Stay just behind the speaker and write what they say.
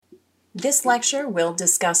This lecture will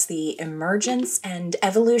discuss the emergence and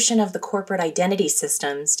evolution of the corporate identity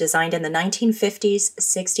systems designed in the 1950s,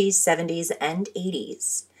 60s, 70s, and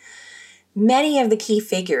 80s. Many of the key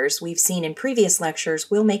figures we've seen in previous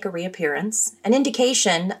lectures will make a reappearance, an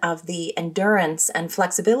indication of the endurance and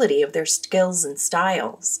flexibility of their skills and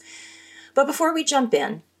styles. But before we jump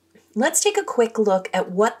in, let's take a quick look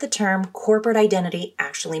at what the term corporate identity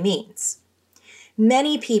actually means.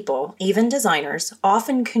 Many people, even designers,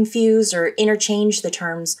 often confuse or interchange the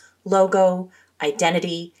terms logo,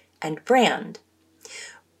 identity, and brand.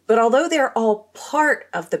 But although they're all part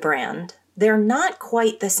of the brand, they're not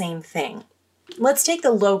quite the same thing. Let's take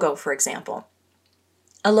the logo, for example.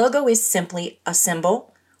 A logo is simply a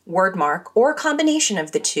symbol, word mark, or a combination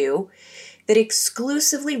of the two that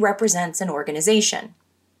exclusively represents an organization.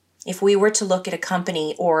 If we were to look at a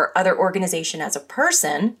company or other organization as a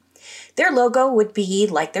person, their logo would be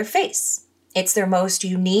like their face. It's their most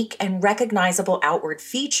unique and recognizable outward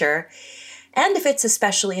feature, and if it's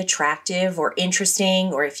especially attractive or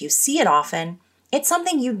interesting, or if you see it often, it's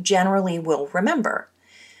something you generally will remember.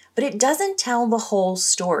 But it doesn't tell the whole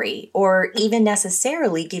story, or even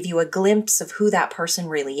necessarily give you a glimpse of who that person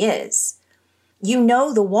really is. You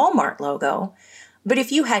know the Walmart logo, but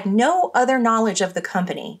if you had no other knowledge of the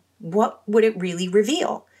company, what would it really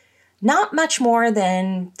reveal? Not much more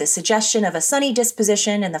than the suggestion of a sunny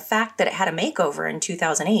disposition and the fact that it had a makeover in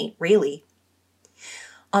 2008, really.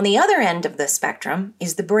 On the other end of the spectrum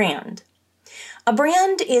is the brand. A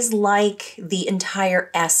brand is like the entire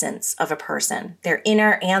essence of a person, their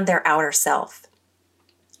inner and their outer self.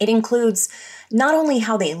 It includes not only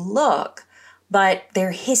how they look, but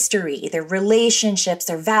their history, their relationships,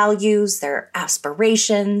 their values, their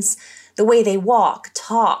aspirations, the way they walk,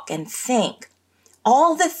 talk, and think.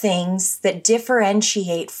 All the things that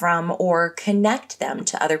differentiate from or connect them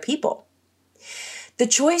to other people. The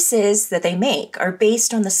choices that they make are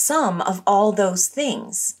based on the sum of all those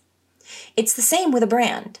things. It's the same with a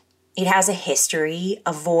brand. It has a history,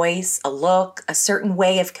 a voice, a look, a certain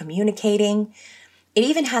way of communicating. It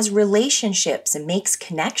even has relationships and makes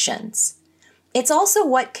connections. It's also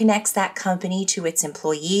what connects that company to its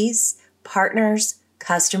employees, partners,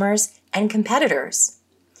 customers, and competitors.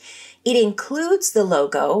 It includes the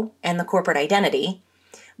logo and the corporate identity,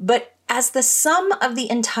 but as the sum of the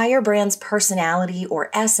entire brand's personality or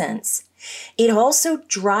essence, it also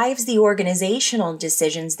drives the organizational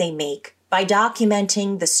decisions they make by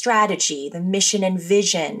documenting the strategy, the mission and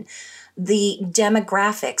vision, the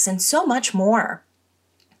demographics, and so much more.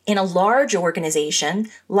 In a large organization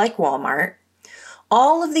like Walmart,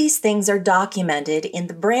 all of these things are documented in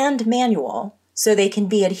the brand manual so they can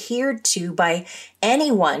be adhered to by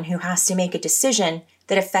anyone who has to make a decision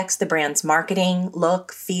that affects the brand's marketing,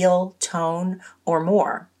 look, feel, tone, or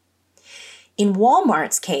more. In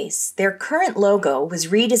Walmart's case, their current logo was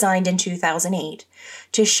redesigned in 2008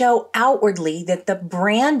 to show outwardly that the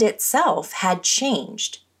brand itself had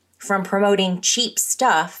changed from promoting cheap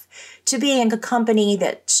stuff to being a company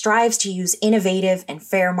that strives to use innovative and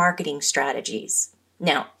fair marketing strategies.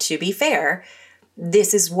 Now, to be fair,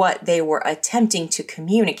 this is what they were attempting to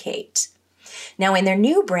communicate. Now, in their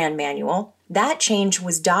new brand manual, that change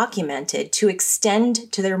was documented to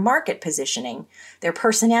extend to their market positioning, their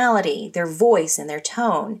personality, their voice and their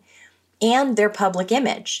tone, and their public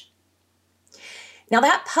image. Now,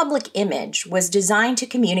 that public image was designed to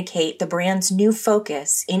communicate the brand's new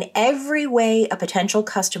focus in every way a potential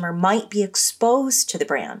customer might be exposed to the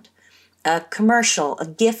brand. A commercial, a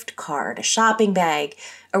gift card, a shopping bag,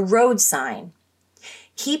 a road sign.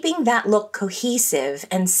 Keeping that look cohesive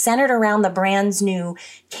and centered around the brand's new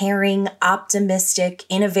caring, optimistic,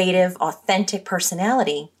 innovative, authentic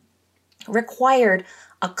personality required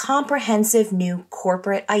a comprehensive new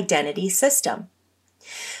corporate identity system.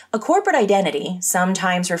 A corporate identity,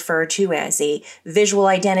 sometimes referred to as a visual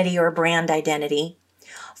identity or brand identity,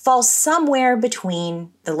 falls somewhere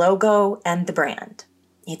between the logo and the brand.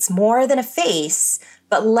 It's more than a face,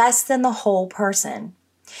 but less than the whole person.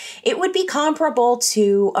 It would be comparable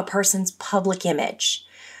to a person's public image.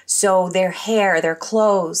 So their hair, their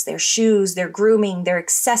clothes, their shoes, their grooming, their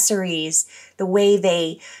accessories, the way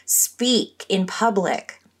they speak in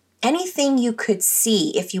public, anything you could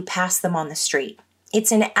see if you pass them on the street.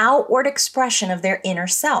 It's an outward expression of their inner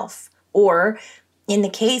self. Or, in the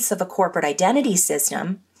case of a corporate identity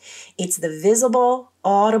system, it's the visible,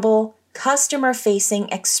 audible, customer-facing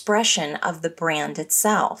expression of the brand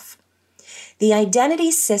itself. The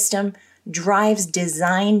identity system drives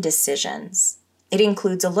design decisions. It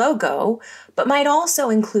includes a logo, but might also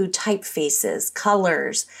include typefaces,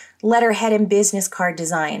 colors, letterhead and business card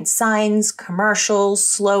designs, signs, commercials,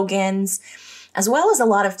 slogans, as well as a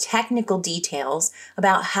lot of technical details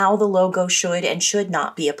about how the logo should and should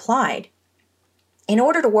not be applied. In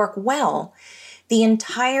order to work well, the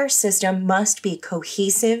entire system must be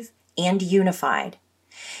cohesive and unified.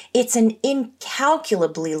 It's an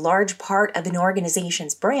incalculably large part of an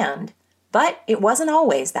organization's brand, but it wasn't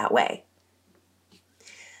always that way.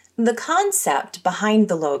 The concept behind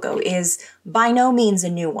the logo is by no means a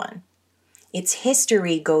new one. Its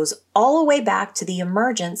history goes all the way back to the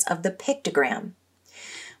emergence of the pictogram.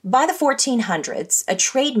 By the 1400s, a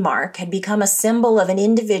trademark had become a symbol of an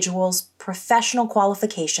individual's professional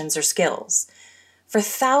qualifications or skills. For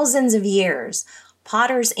thousands of years,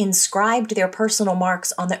 potters inscribed their personal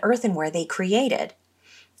marks on the earthenware they created.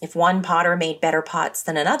 If one potter made better pots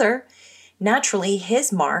than another, naturally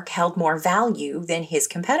his mark held more value than his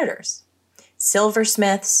competitors.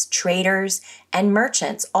 Silversmiths, traders, and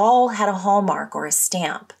merchants all had a hallmark or a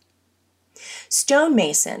stamp.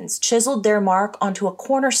 Stonemasons chiseled their mark onto a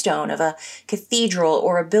cornerstone of a cathedral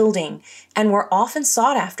or a building and were often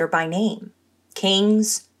sought after by name.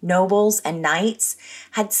 Kings, nobles, and knights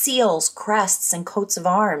had seals, crests, and coats of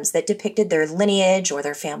arms that depicted their lineage or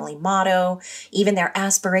their family motto, even their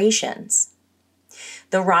aspirations.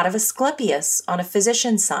 The rod of Asclepius on a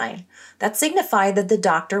physician's sign that signified that the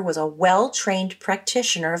doctor was a well-trained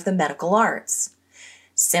practitioner of the medical arts.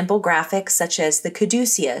 Simple graphics such as the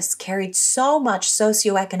caduceus carried so much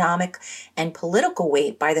socioeconomic and political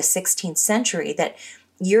weight by the 16th century that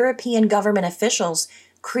European government officials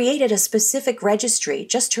created a specific registry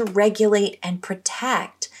just to regulate and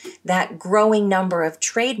protect that growing number of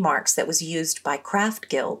trademarks that was used by craft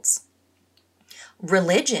guilds.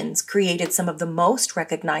 Religions created some of the most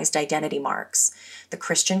recognized identity marks: the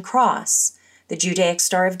Christian cross, the Judaic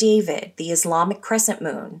Star of David, the Islamic crescent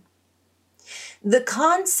moon. The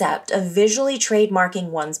concept of visually trademarking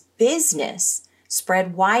one's business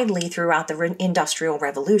spread widely throughout the Industrial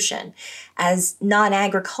Revolution as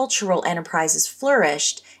non-agricultural enterprises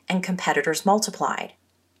flourished and competitors multiplied.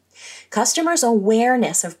 Customers'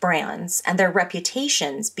 awareness of brands and their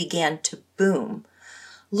reputations began to boom.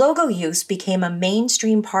 Logo use became a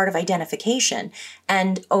mainstream part of identification,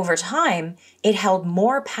 and over time, it held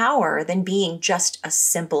more power than being just a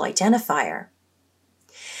simple identifier.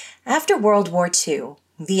 After World War II,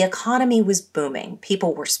 the economy was booming,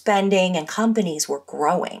 people were spending, and companies were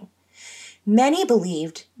growing. Many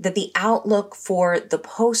believed that the outlook for the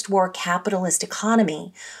post-war capitalist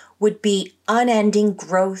economy would be unending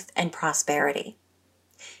growth and prosperity.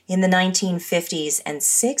 In the 1950s and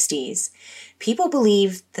 60s, people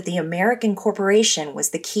believed that the American corporation was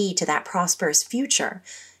the key to that prosperous future,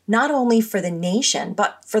 not only for the nation,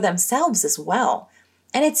 but for themselves as well.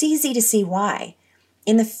 And it's easy to see why.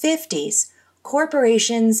 In the 50s,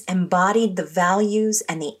 corporations embodied the values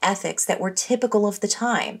and the ethics that were typical of the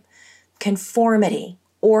time: conformity,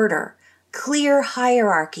 order, clear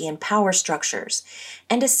hierarchy and power structures,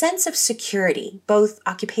 and a sense of security, both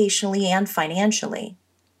occupationally and financially.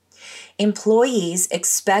 Employees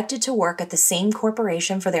expected to work at the same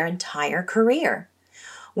corporation for their entire career.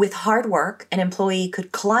 With hard work, an employee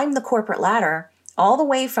could climb the corporate ladder all the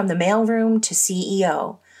way from the mailroom to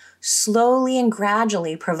CEO, slowly and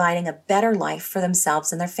gradually providing a better life for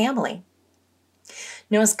themselves and their family.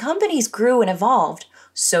 Now, as companies grew and evolved,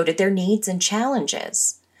 so did their needs and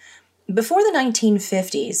challenges. Before the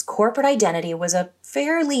 1950s, corporate identity was a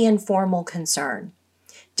fairly informal concern.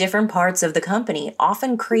 Different parts of the company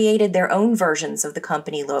often created their own versions of the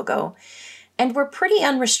company logo and were pretty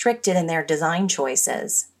unrestricted in their design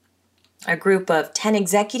choices. A group of 10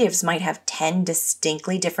 executives might have 10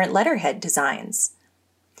 distinctly different letterhead designs.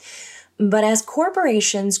 But as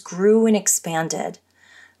corporations grew and expanded,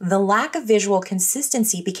 the lack of visual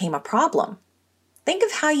consistency became a problem. Think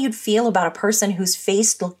of how you'd feel about a person whose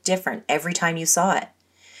face looked different every time you saw it.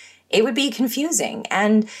 It would be confusing,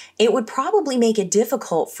 and it would probably make it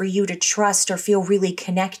difficult for you to trust or feel really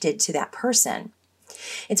connected to that person.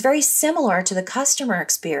 It's very similar to the customer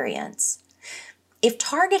experience. If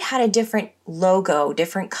Target had a different logo,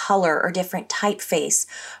 different color, or different typeface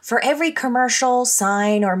for every commercial,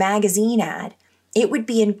 sign, or magazine ad, it would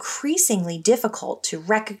be increasingly difficult to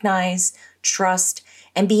recognize, trust,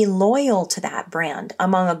 and be loyal to that brand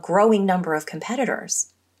among a growing number of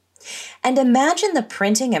competitors. And imagine the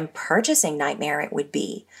printing and purchasing nightmare it would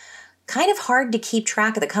be. Kind of hard to keep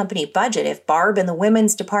track of the company budget if Barb in the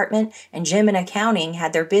women's department and Jim in accounting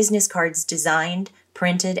had their business cards designed,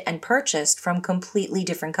 printed, and purchased from completely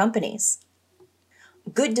different companies.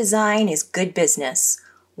 Good design is good business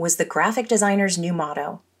was the graphic designer's new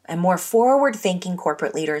motto, and more forward-thinking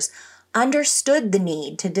corporate leaders understood the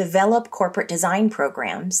need to develop corporate design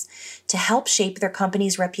programs to help shape their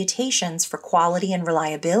company's reputations for quality and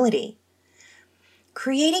reliability.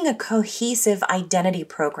 Creating a cohesive identity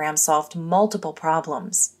program solved multiple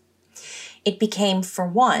problems. It became, for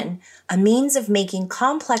one, a means of making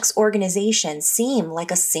complex organizations seem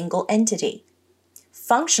like a single entity.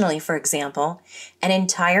 Functionally, for example, an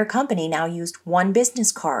entire company now used one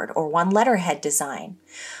business card or one letterhead design,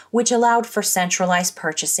 which allowed for centralized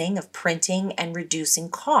purchasing of printing and reducing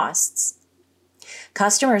costs.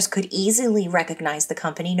 Customers could easily recognize the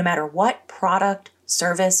company no matter what product,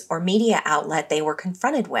 service, or media outlet they were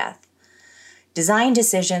confronted with. Design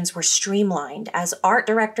decisions were streamlined as art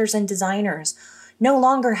directors and designers no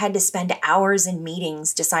longer had to spend hours in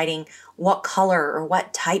meetings deciding what color or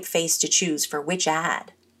what typeface to choose for which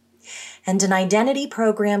ad. And an identity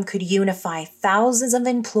program could unify thousands of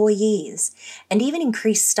employees and even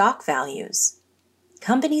increase stock values.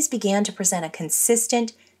 Companies began to present a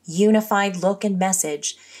consistent, unified look and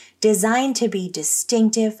message designed to be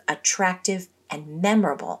distinctive, attractive, and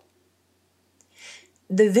memorable.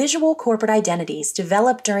 The visual corporate identities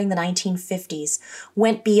developed during the 1950s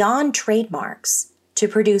went beyond trademarks to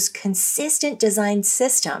produce consistent design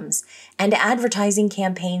systems and advertising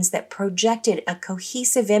campaigns that projected a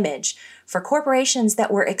cohesive image for corporations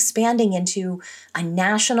that were expanding into a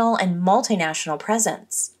national and multinational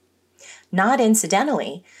presence. Not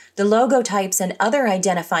incidentally, the logotypes and other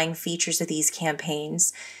identifying features of these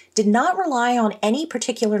campaigns did not rely on any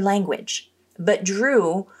particular language, but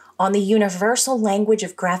drew on the universal language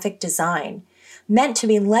of graphic design, meant to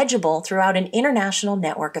be legible throughout an international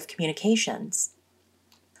network of communications.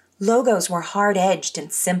 Logos were hard-edged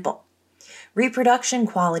and simple. Reproduction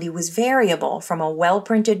quality was variable from a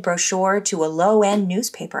well-printed brochure to a low-end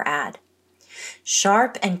newspaper ad.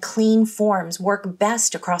 Sharp and clean forms work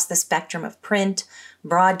best across the spectrum of print,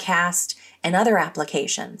 broadcast, and other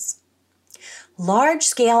applications.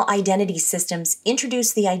 Large-scale identity systems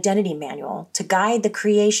introduced the identity manual to guide the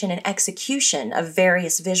creation and execution of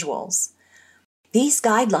various visuals. These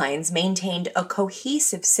guidelines maintained a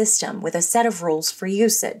cohesive system with a set of rules for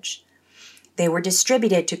usage. They were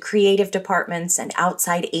distributed to creative departments and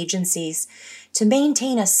outside agencies to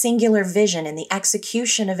maintain a singular vision in the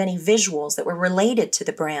execution of any visuals that were related to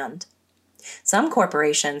the brand. Some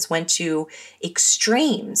corporations went to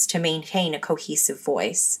extremes to maintain a cohesive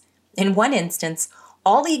voice. In one instance,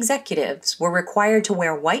 all the executives were required to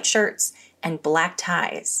wear white shirts and black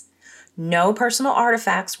ties. No personal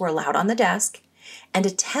artifacts were allowed on the desk, and a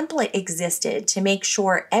template existed to make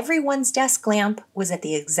sure everyone's desk lamp was at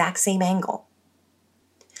the exact same angle.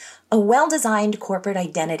 A well-designed corporate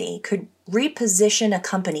identity could reposition a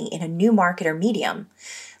company in a new market or medium,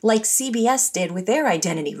 like CBS did with their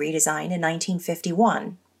identity redesign in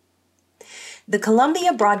 1951. The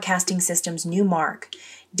Columbia Broadcasting System's new mark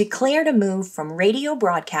declared a move from radio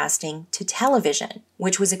broadcasting to television,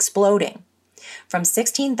 which was exploding. From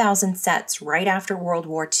 16,000 sets right after World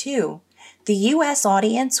War II, the U.S.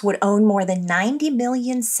 audience would own more than 90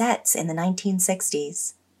 million sets in the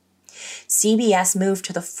 1960s. CBS moved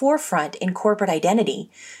to the forefront in corporate identity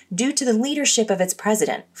due to the leadership of its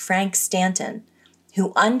president, Frank Stanton,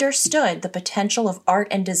 who understood the potential of art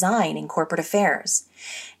and design in corporate affairs,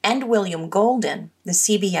 and William Golden, the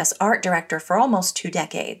CBS art director for almost 2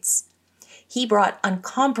 decades. He brought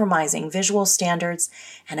uncompromising visual standards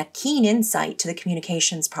and a keen insight to the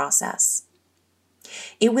communications process.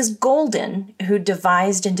 It was Golden who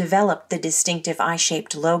devised and developed the distinctive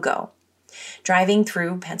eye-shaped logo. Driving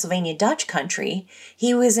through Pennsylvania Dutch country,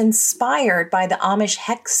 he was inspired by the Amish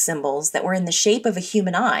hex symbols that were in the shape of a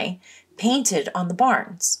human eye painted on the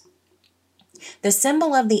barns. The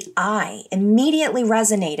symbol of the eye immediately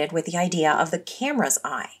resonated with the idea of the camera's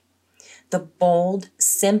eye. The bold,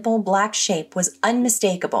 simple black shape was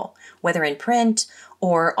unmistakable, whether in print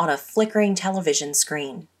or on a flickering television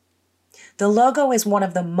screen. The logo is one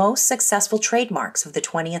of the most successful trademarks of the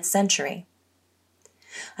 20th century.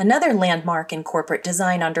 Another landmark in corporate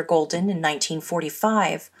design under Golden in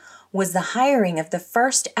 1945 was the hiring of the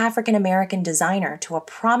first African-American designer to a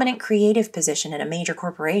prominent creative position in a major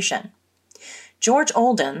corporation. George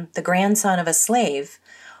Olden, the grandson of a slave,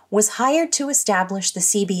 was hired to establish the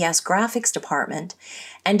CBS graphics department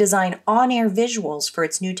and design on-air visuals for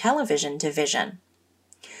its new television division.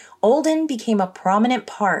 Olden became a prominent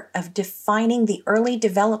part of defining the early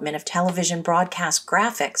development of television broadcast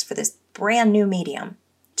graphics for this brand new medium.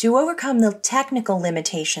 To overcome the technical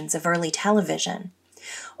limitations of early television,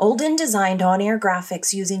 Olden designed on-air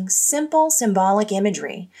graphics using simple symbolic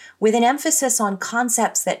imagery with an emphasis on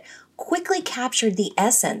concepts that quickly captured the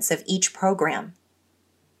essence of each program.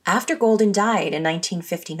 After Golden died in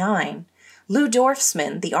 1959, Lou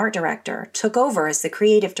Dorfman, the art director, took over as the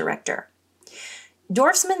creative director.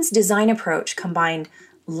 Dorfman's design approach combined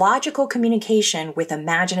logical communication with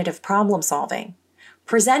imaginative problem solving,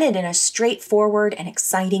 presented in a straightforward and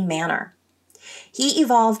exciting manner. He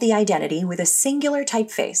evolved the identity with a singular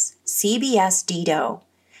typeface, CBS Dido,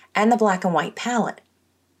 and the black and white palette.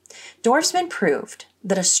 Dorfman proved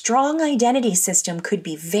that a strong identity system could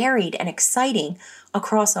be varied and exciting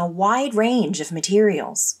across a wide range of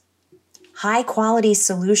materials. High-quality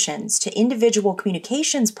solutions to individual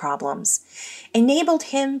communications problems enabled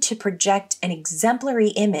him to project an exemplary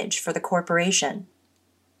image for the corporation.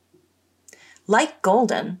 Like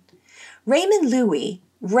Golden, Raymond Loewy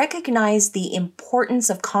recognized the importance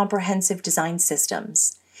of comprehensive design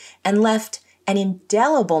systems and left an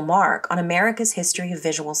indelible mark on America's history of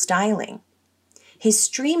visual styling. His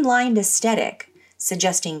streamlined aesthetic,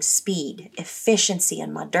 suggesting speed, efficiency,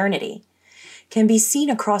 and modernity, can be seen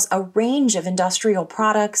across a range of industrial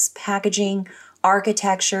products, packaging,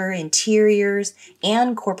 architecture, interiors,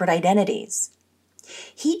 and corporate identities.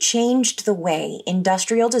 He changed the way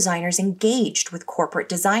industrial designers engaged with corporate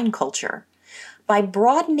design culture by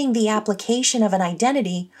broadening the application of an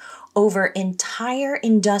identity over entire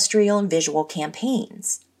industrial and visual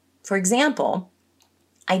campaigns. For example,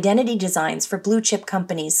 identity designs for blue-chip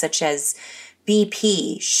companies such as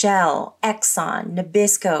BP, Shell, Exxon,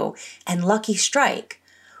 Nabisco, and Lucky Strike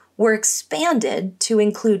were expanded to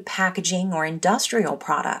include packaging or industrial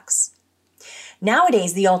products.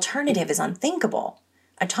 Nowadays, the alternative is unthinkable.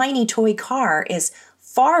 A tiny toy car is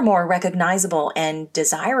far more recognizable and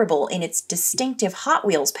desirable in its distinctive Hot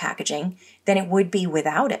Wheels packaging than it would be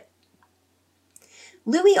without it.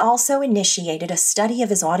 Loewy also initiated a study of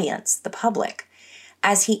his audience, the public,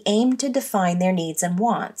 as he aimed to define their needs and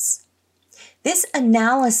wants. This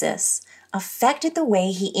analysis affected the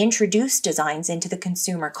way he introduced designs into the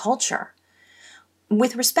consumer culture.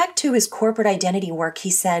 With respect to his corporate identity work, he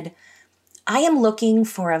said, "I am looking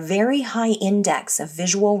for a very high index of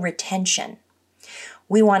visual retention.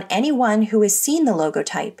 We want anyone who has seen the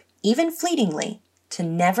logotype, even fleetingly, to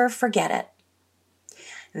never forget it."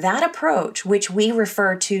 That approach, which we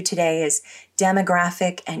refer to today as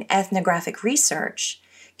demographic and ethnographic research,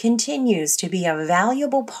 continues to be a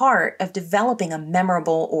valuable part of developing a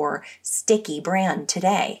memorable or sticky brand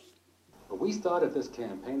today. When we started this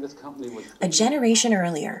campaign, this company was... A generation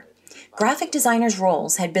earlier, graphic designers'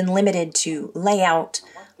 roles had been limited to layout,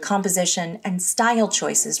 composition, and style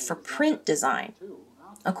choices for print design.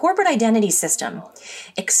 A corporate identity system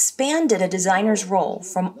expanded a designer's role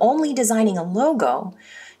from only designing a logo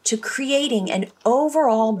to creating an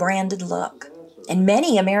overall branded look, and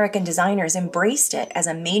many American designers embraced it as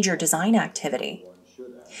a major design activity.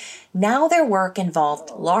 Now their work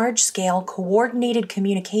involved large-scale coordinated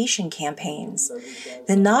communication campaigns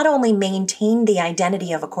that not only maintained the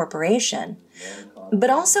identity of a corporation, but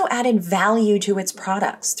also added value to its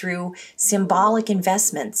products through symbolic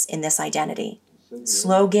investments in this identity.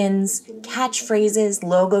 Slogans, catchphrases,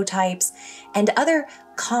 logotypes, and other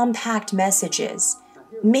compact messages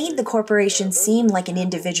made the corporation seem like an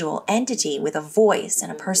individual entity with a voice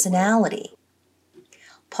and a personality.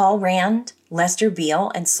 Paul Rand, Lester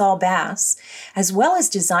Beale, and Saul Bass, as well as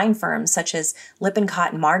design firms such as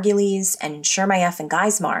Lippincott and Margulies and Shermayeff and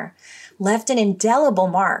Geismar, left an indelible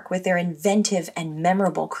mark with their inventive and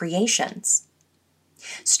memorable creations.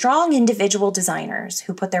 Strong individual designers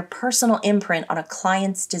who put their personal imprint on a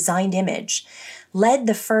client's designed image led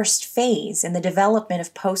the first phase in the development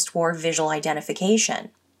of post-war visual identification.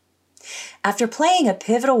 After playing a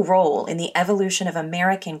pivotal role in the evolution of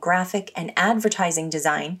American graphic and advertising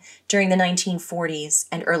design during the 1940s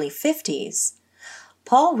and early 50s,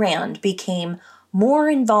 Paul Rand became more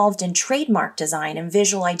involved in trademark design and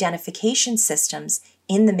visual identification systems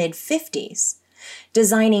in the mid-50s,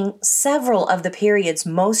 designing several of the period's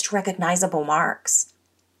most recognizable marks.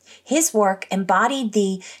 His work embodied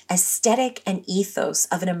the aesthetic and ethos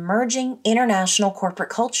of an emerging international corporate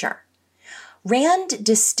culture. Rand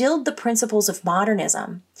distilled the principles of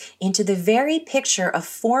modernism into the very picture of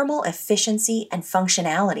formal efficiency and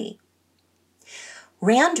functionality.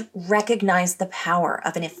 Rand recognized the power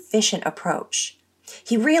of an efficient approach.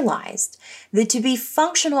 He realized that to be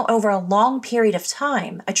functional over a long period of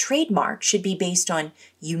time, a trademark should be based on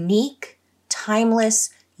unique,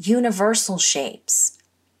 timeless, universal shapes.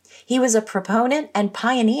 He was a proponent and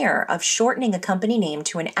pioneer of shortening a company name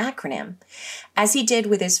to an acronym, as he did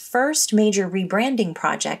with his first major rebranding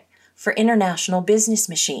project for International Business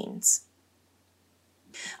Machines.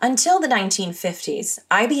 Until the 1950s,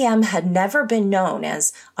 IBM had never been known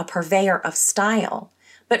as a purveyor of style,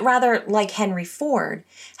 but rather, like Henry Ford,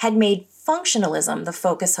 had made functionalism the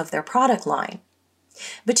focus of their product line.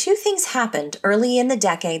 But two things happened early in the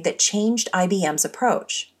decade that changed IBM's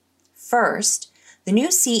approach. First, the new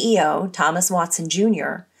CEO, Thomas Watson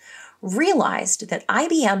Jr., realized that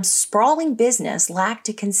IBM's sprawling business lacked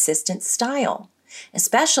a consistent style,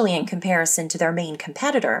 especially in comparison to their main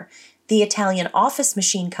competitor, the Italian office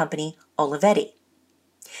machine company Olivetti.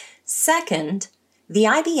 Second, the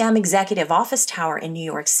IBM Executive Office Tower in New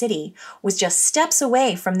York City was just steps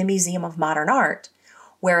away from the Museum of Modern Art,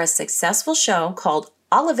 where a successful show called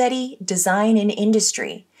Olivetti Design and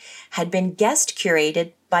Industry had been guest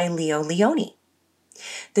curated by Leo Leone.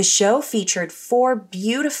 The show featured 4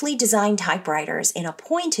 beautifully designed typewriters in a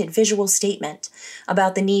pointed visual statement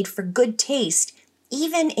about the need for good taste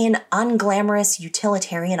even in unglamorous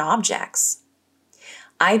utilitarian objects.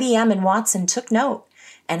 IBM and Watson took note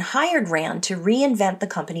and hired Rand to reinvent the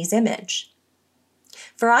company's image.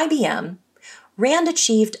 For IBM, Rand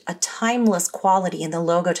achieved a timeless quality in the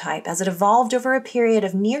logotype as it evolved over a period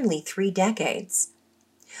of nearly 3 decades.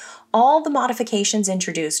 All the modifications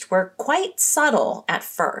introduced were quite subtle at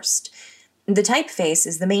first. The typeface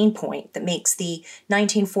is the main point that makes the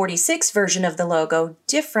 1946 version of the logo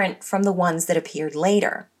different from the ones that appeared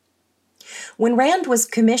later. When Rand was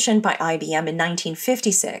commissioned by IBM in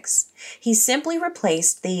 1956, he simply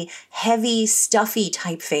replaced the heavy, stuffy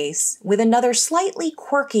typeface with another slightly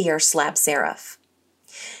quirkier slab serif.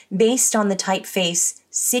 Based on the typeface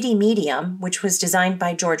City Medium, which was designed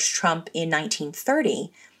by George Trump in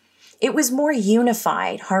 1930, it was more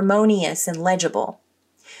unified, harmonious, and legible.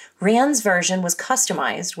 Rand's version was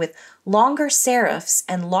customized with longer serifs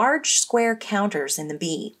and large square counters in the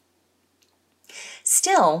B.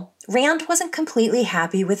 Still, Rand wasn't completely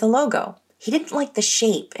happy with the logo. He didn't like the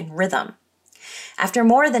shape and rhythm. After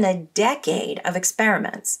more than a decade of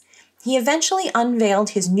experiments, he eventually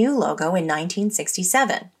unveiled his new logo in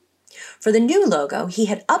 1967. For the new logo, he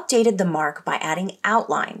had updated the mark by adding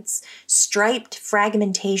outlines, striped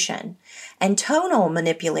fragmentation, and tonal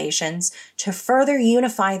manipulations to further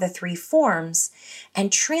unify the 3 forms and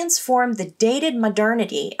transform the dated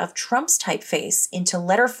modernity of Trump's typeface into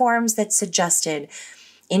letter forms that suggested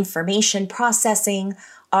information processing,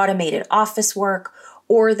 automated office work,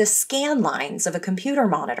 or the scan lines of a computer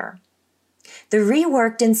monitor. The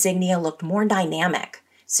reworked insignia looked more dynamic,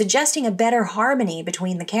 suggesting a better harmony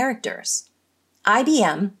between the characters.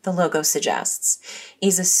 IBM, the logo suggests,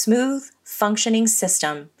 is a smooth, functioning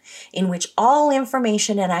system in which all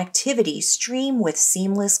information and activity stream with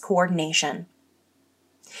seamless coordination.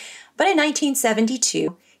 But in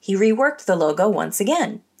 1972, he reworked the logo once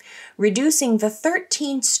again, reducing the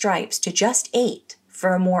 13 stripes to just 8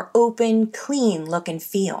 for a more open, clean look and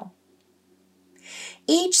feel.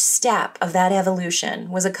 Each step of that evolution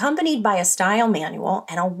was accompanied by a style manual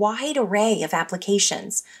and a wide array of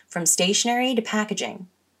applications, from stationery to packaging.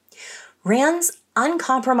 Rand's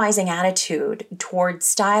uncompromising attitude toward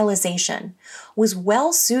stylization was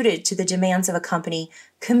well suited to the demands of a company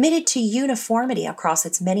committed to uniformity across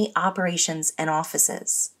its many operations and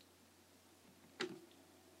offices.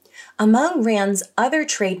 Among Rand's other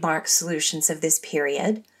trademark solutions of this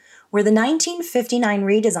period were the 1959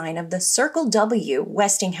 redesign of the Circle W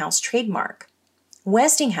Westinghouse trademark.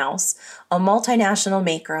 Westinghouse, a multinational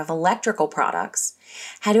maker of electrical products,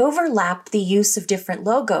 had overlapped the use of different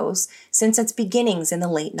logos since its beginnings in the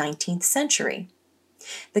late 19th century.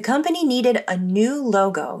 The company needed a new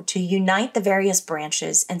logo to unite the various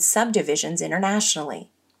branches and subdivisions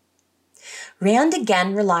internationally. Rand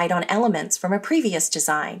again relied on elements from a previous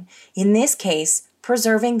design, in this case,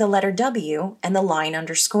 preserving the letter W and the line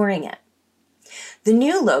underscoring it. The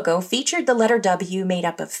new logo featured the letter W made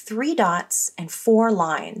up of 3 dots and 4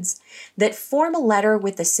 lines that form a letter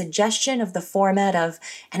with the suggestion of the format of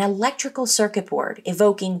an electrical circuit board,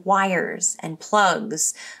 evoking wires and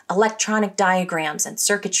plugs, electronic diagrams and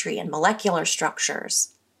circuitry and molecular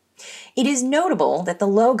structures. It is notable that the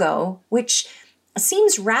logo, which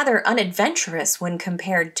seems rather unadventurous when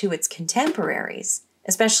compared to its contemporaries,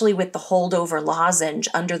 especially with the holdover lozenge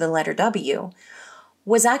under the letter W,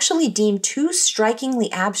 was actually deemed too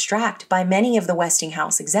strikingly abstract by many of the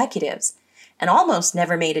Westinghouse executives and almost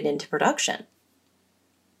never made it into production.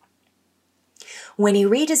 When he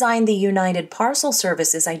redesigned the United Parcel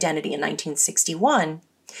Service's identity in 1961,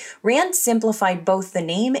 Rand simplified both the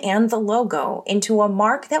name and the logo into a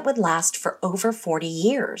mark that would last for over 40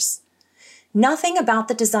 years. Nothing about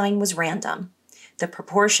the design was random. The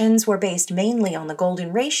proportions were based mainly on the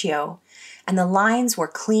golden ratio, and the lines were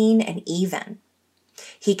clean and even.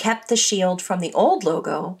 He kept the shield from the old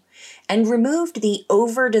logo and removed the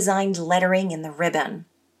over-designed lettering in the ribbon.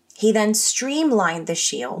 He then streamlined the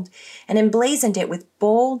shield and emblazoned it with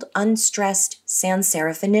bold, unstressed sans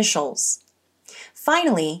serif initials.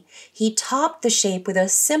 Finally, he topped the shape with a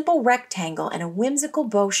simple rectangle and a whimsical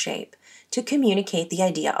bow shape to communicate the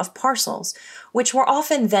idea of parcels, which were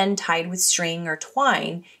often then tied with string or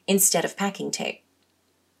twine instead of packing tape.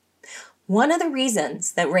 One of the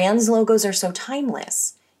reasons that Rand's logos are so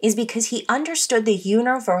timeless is because he understood the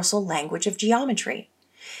universal language of geometry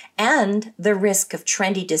and the risk of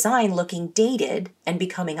trendy design looking dated and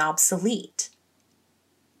becoming obsolete.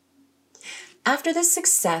 After the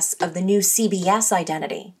success of the new CBS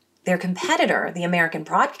identity, their competitor, the American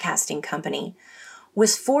Broadcasting Company,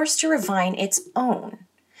 was forced to refine its own.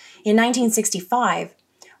 In 1965,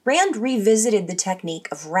 Rand revisited the technique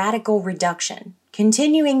of radical reduction,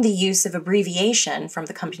 continuing the use of abbreviation from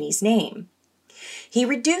the company's name. He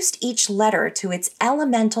reduced each letter to its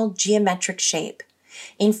elemental geometric shape,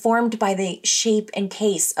 informed by the shape and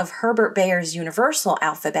case of Herbert Bayer's universal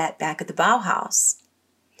alphabet back at the Bauhaus.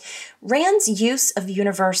 Rand's use of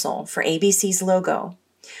universal for ABC's logo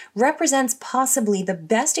represents possibly the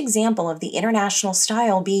best example of the international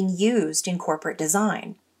style being used in corporate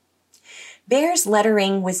design. Bayer's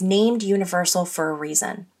lettering was named universal for a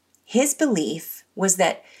reason. His belief was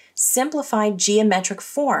that simplified geometric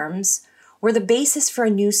forms were the basis for a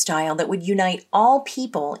new style that would unite all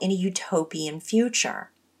people in a utopian future.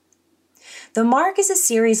 The mark is a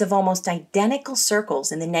series of almost identical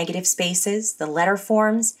circles in the negative spaces, the letter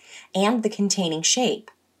forms, and the containing shape.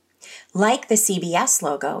 Like the CBS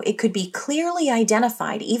logo, it could be clearly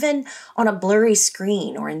identified even on a blurry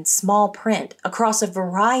screen or in small print across a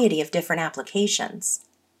variety of different applications.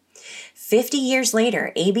 50 years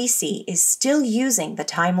later, ABC is still using the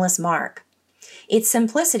timeless mark. Its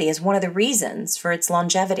simplicity is one of the reasons for its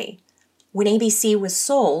longevity. When ABC was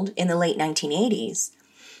sold in the late 1980s,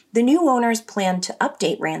 the new owners planned to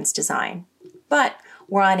update Rand's design, but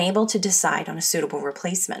were unable to decide on a suitable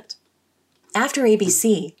replacement. After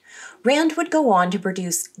ABC, Rand would go on to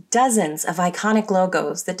produce dozens of iconic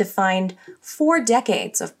logos that defined 4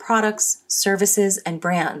 decades of products, services, and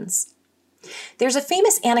brands. There's a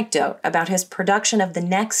famous anecdote about his production of the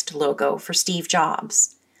next logo for Steve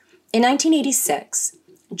Jobs. In 1986,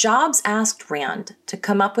 Jobs asked Rand to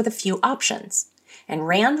come up with a few options, and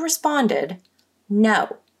Rand responded,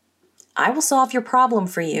 "No, I will solve your problem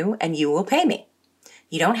for you and you will pay me.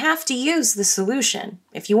 You don't have to use the solution.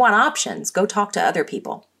 If you want options, go talk to other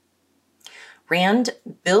people." Rand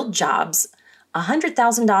billed Jobs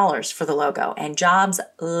 $100,000 for the logo, and Jobs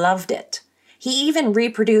loved it. He even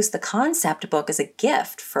reproduced the concept book as a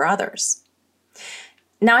gift for others.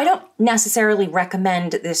 Now, I don't necessarily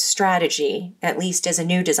recommend this strategy, at least as a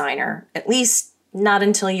new designer, at least not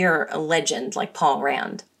until you're a legend like Paul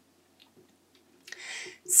Rand.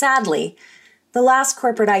 Sadly, the last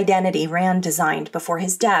corporate identity Rand designed before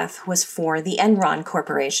his death was for the Enron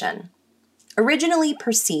Corporation. Originally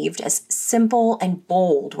perceived as simple and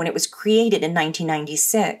bold when it was created in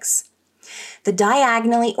 1996, the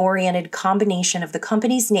diagonally oriented combination of the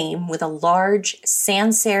company's name with a large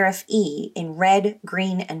sans serif E in red,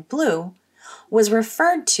 green, and blue was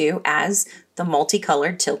referred to as the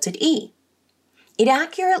multicolored tilted E. It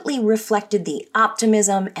accurately reflected the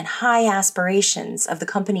optimism and high aspirations of the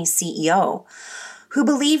company's CEO, who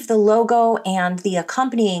believed the logo and the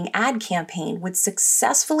accompanying ad campaign would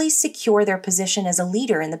successfully secure their position as a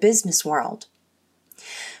leader in the business world.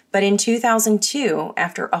 But in 2002,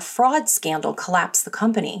 after a fraud scandal collapsed the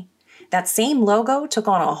company, that same logo took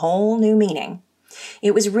on a whole new meaning.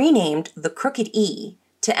 It was renamed the Crooked E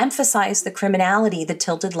to emphasize the criminality the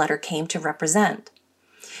tilted letter came to represent.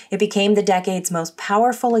 It became the decade's most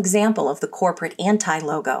powerful example of the corporate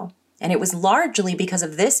anti-logo, and it was largely because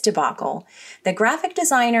of this debacle that graphic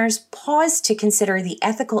designers paused to consider the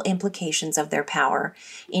ethical implications of their power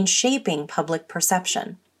in shaping public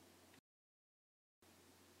perception.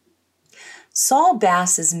 Saul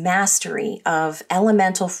Bass's mastery of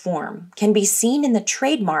elemental form can be seen in the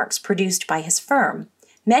trademarks produced by his firm,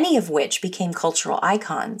 many of which became cultural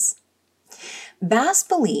icons. Bass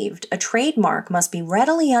believed a trademark must be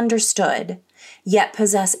readily understood, yet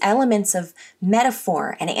possess elements of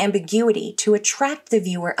metaphor and ambiguity to attract the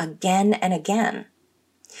viewer again and again.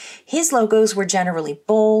 His logos were generally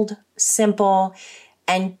bold, simple,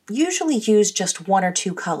 and usually used just 1 or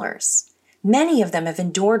 2 colors. Many of them have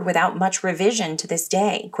endured without much revision to this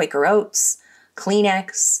day: Quaker Oats,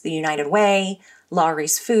 Kleenex, the United Way,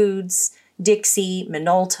 Lawry's Foods, Dixie,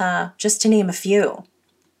 Minolta, just to name a few.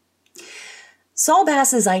 Saul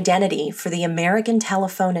Bass's identity for the American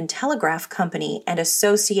Telephone and Telegraph Company and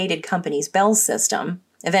Associated Companies Bell System,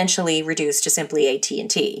 eventually reduced to simply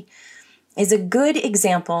AT&T, is a good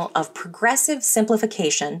example of progressive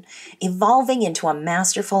simplification evolving into a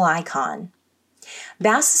masterful icon.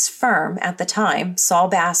 Bass's firm at the time, Saul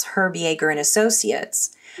Bass, Herb Yeager and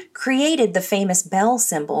Associates, created the famous bell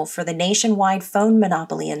symbol for the nationwide phone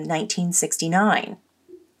monopoly in 1969.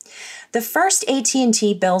 The first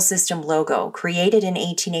AT&T Bell System logo, created in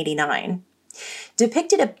 1889,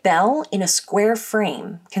 depicted a bell in a square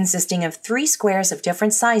frame consisting of 3 squares of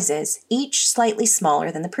different sizes, each slightly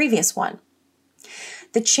smaller than the previous one.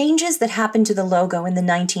 The changes that happened to the logo in the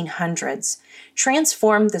 1900s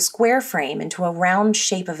transformed the square frame into a round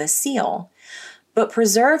shape of a seal, but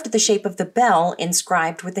preserved the shape of the bell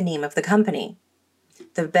inscribed with the name of the company.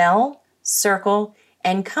 The bell, circle,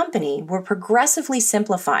 and company were progressively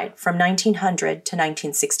simplified from 1900 to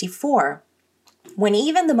 1964, when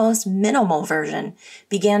even the most minimal version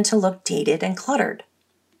began to look dated and cluttered.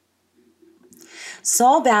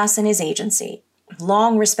 Saul Bass and his agency,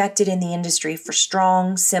 long respected in the industry for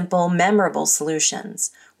strong, simple, memorable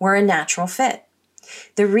solutions, were a natural fit.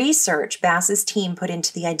 The research Bass's team put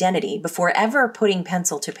into the identity before ever putting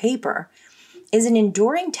pencil to paper is an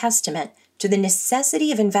enduring testament to the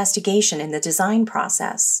necessity of investigation in the design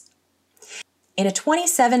process. In a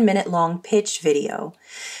 27-minute-long pitch video,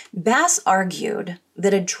 Bass argued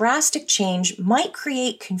that a drastic change might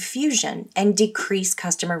create confusion and decrease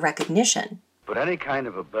customer recognition. Put any kind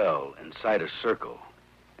of a bell inside a circle,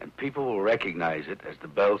 and people will recognize it as the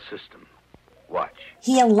bell system. Watch.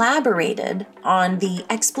 He elaborated on the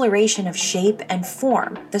exploration of shape and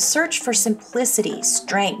form, the search for simplicity,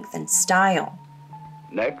 strength, and style.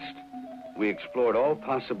 Next, we explored all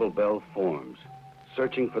possible bell forms,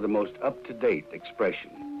 searching for the most up-to-date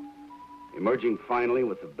expression, emerging finally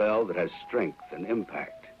with a bell that has strength and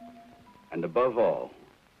impact, and above all,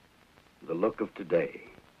 the look of today.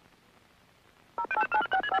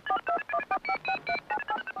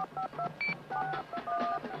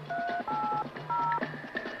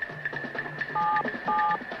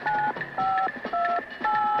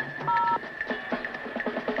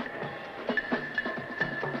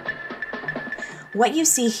 What you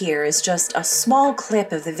see here is just a small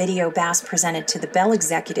clip of the video Bass presented to the Bell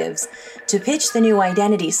executives to pitch the new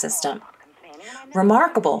identity system.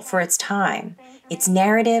 Remarkable for its time, its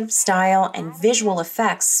narrative, style, and visual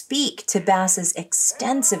effects speak to Bass's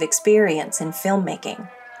extensive experience in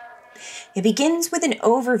filmmaking. It begins with an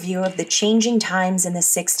overview of the changing times in the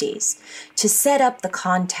 60s to set up the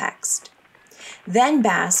context. Then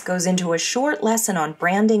Bass goes into a short lesson on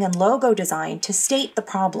branding and logo design to state the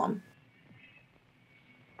problem.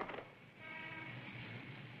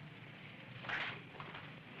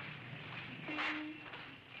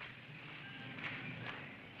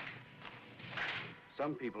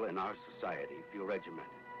 Some people in our society feel regimented.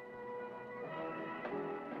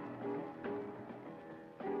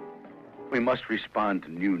 We must respond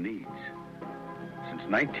to new needs. Since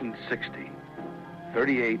 1960,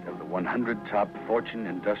 38 of the 100 top Fortune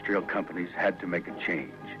industrial companies had to make a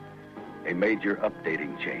change, a major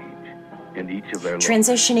updating change in each of their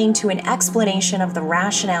transitioning to an explanation of the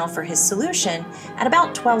rationale for his solution at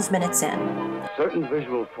about 12 minutes in. Certain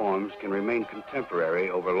visual forms can remain contemporary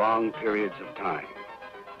over long periods of time.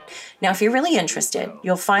 Now, if you're really interested,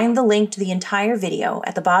 you'll find the link to the entire video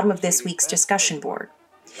at the bottom of this week's discussion board.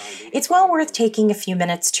 It's well worth taking a few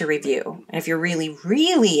minutes to review, and if you're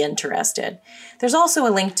really interested, there's also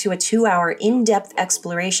a link to a 2-hour in-depth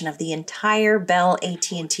exploration of the entire Bell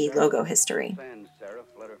AT&T logo history.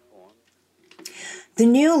 The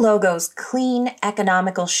new logo's clean,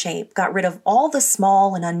 economical shape got rid of all the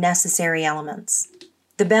small and unnecessary elements.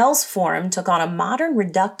 The Bell's form took on a modern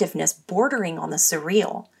reductiveness bordering on the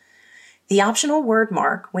surreal. The optional word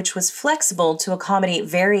mark, which was flexible to accommodate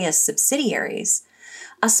various subsidiaries,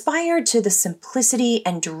 aspired to the simplicity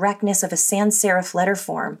and directness of a sans serif letter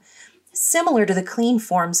form, similar to the clean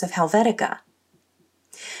forms of Helvetica.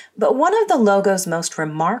 But one of the logo's most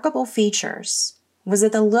remarkable features was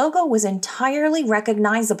that the logo was entirely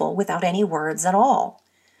recognizable without any words at all.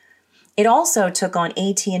 It also took on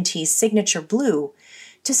AT&T's signature blue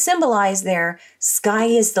to symbolize their sky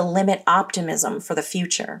is the limit optimism for the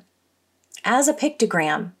future. As a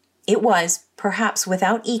pictogram, it was perhaps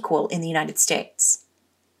without equal in the United States.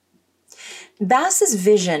 Bass's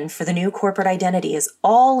vision for the new corporate identity is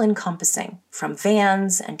all-encompassing, from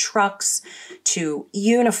vans and trucks to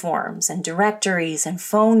uniforms and directories and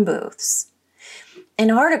phone booths. An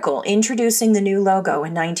article introducing the new logo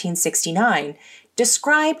in 1969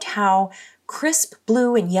 described how crisp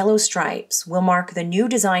blue and yellow stripes will mark the new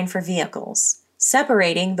design for vehicles,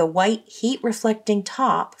 separating the white heat-reflecting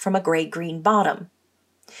top from a gray-green bottom.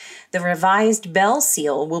 The revised Bell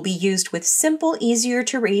seal will be used with simple,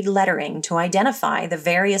 easier-to-read lettering to identify the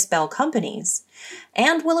various Bell companies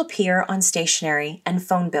and will appear on stationery and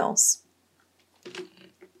phone bills.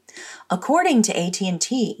 According to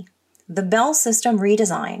AT&T, the Bell system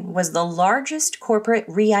redesign was the largest corporate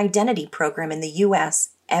re-identity program in the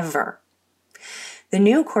U.S. ever. The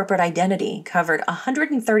new corporate identity covered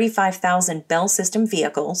 135,000 Bell system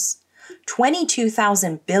vehicles,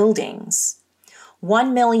 22,000 buildings,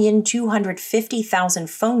 1,250,000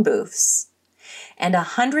 phone booths, and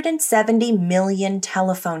 170 million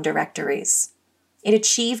telephone directories. It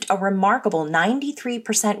achieved a remarkable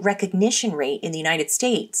 93% recognition rate in the United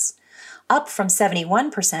States, up from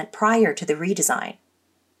 71% prior to the redesign.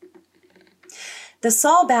 The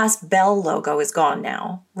Saul Bass Bell logo is gone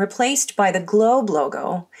now, replaced by the Globe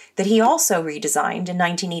logo that he also redesigned in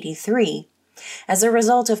 1983 as a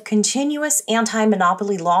result of continuous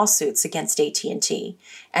anti-monopoly lawsuits against AT&T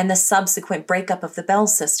and the subsequent breakup of the Bell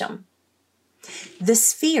system. The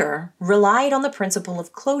sphere relied on the principle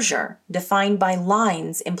of closure, defined by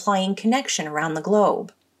lines implying connection around the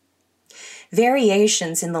globe.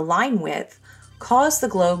 Variations in the line width caused the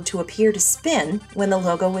globe to appear to spin when the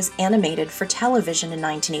logo was animated for television in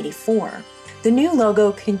 1984. The new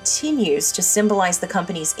logo continues to symbolize the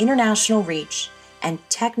company's international reach and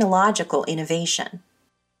technological innovation.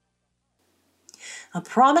 A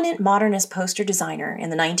prominent modernist poster designer in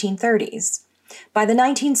the 1930s, by the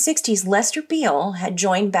 1960s, Lester Beale had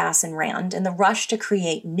joined Bass and Rand in the rush to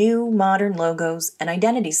create new modern logos and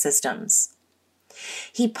identity systems.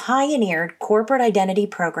 He pioneered corporate identity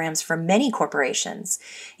programs for many corporations,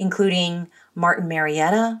 including Martin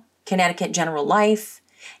Marietta, Connecticut General Life,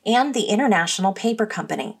 and the International Paper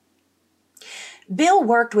Company. Bill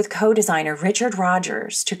worked with co-designer Richard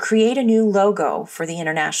Rogers to create a new logo for the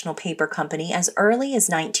International Paper Company as early as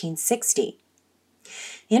 1960.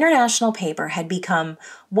 International Paper had become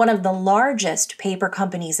one of the largest paper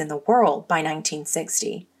companies in the world by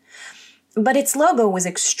 1960, but its logo was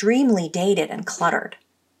extremely dated and cluttered.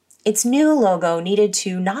 Its new logo needed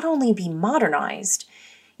to not only be modernized,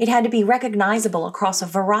 it had to be recognizable across a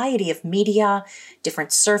variety of media,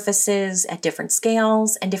 different surfaces, at different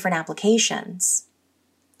scales, and different applications.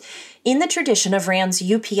 In the tradition of Rand's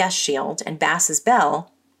UPS shield and Bass's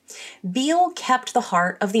bell, Beale kept the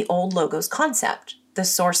heart of the old logo's concept, the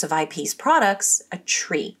source of IP's products, a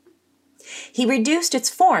tree. He reduced its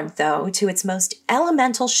form, though, to its most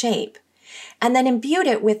elemental shape, and then imbued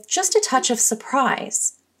it with just a touch of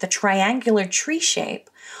surprise. The triangular tree shape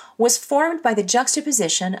was formed by the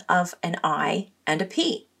juxtaposition of an I and a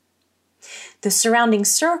P. The surrounding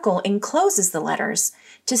circle encloses the letters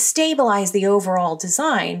to stabilize the overall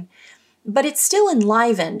design, but it's still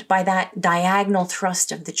enlivened by that diagonal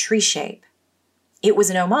thrust of the tree shape. It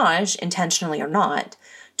was an homage, intentionally or not,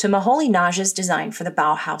 to Moholy-Nagy's design for the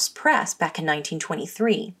Bauhaus Press back in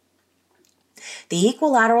 1923. The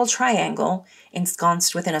equilateral triangle,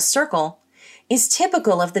 ensconced within a circle, is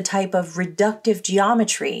typical of the type of reductive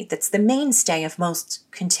geometry that's the mainstay of most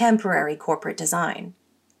contemporary corporate design.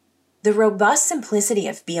 The robust simplicity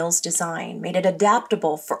of Beale's design made it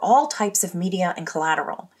adaptable for all types of media and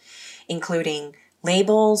collateral, including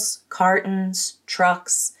labels, cartons,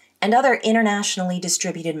 trucks, and other internationally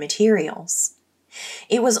distributed materials.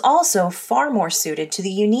 It was also far more suited to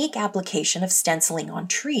the unique application of stenciling on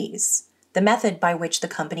trees, the method by which the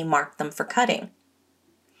company marked them for cutting.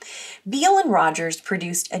 Beale and Rogers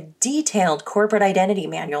produced a detailed corporate identity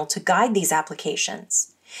manual to guide these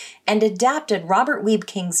applications, and adapted Robert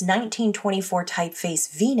Wiebking's 1924 typeface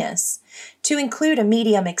Venus to include a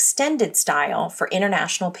medium extended style for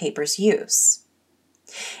International Paper's use.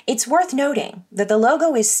 It's worth noting that the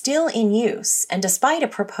logo is still in use, and despite a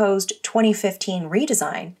proposed 2015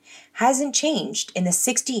 redesign, hasn't changed in the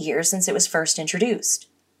 60 years since it was first introduced.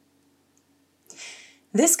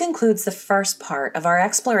 This concludes the first part of our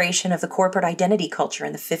exploration of the corporate identity culture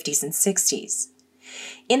in the 50s and 60s.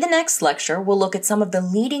 In the next lecture, we'll look at some of the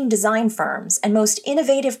leading design firms and most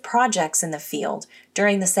innovative projects in the field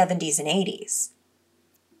during the 70s and 80s.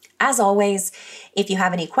 As always, if you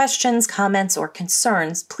have any questions, comments, or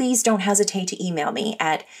concerns, please don't hesitate to email me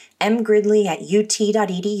at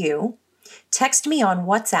mgridley@ut.edu, text me on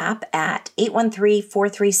WhatsApp at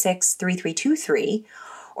 813-436-3323,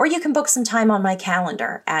 or you can book some time on my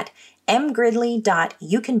calendar at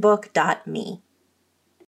mgridley.youcanbook.me.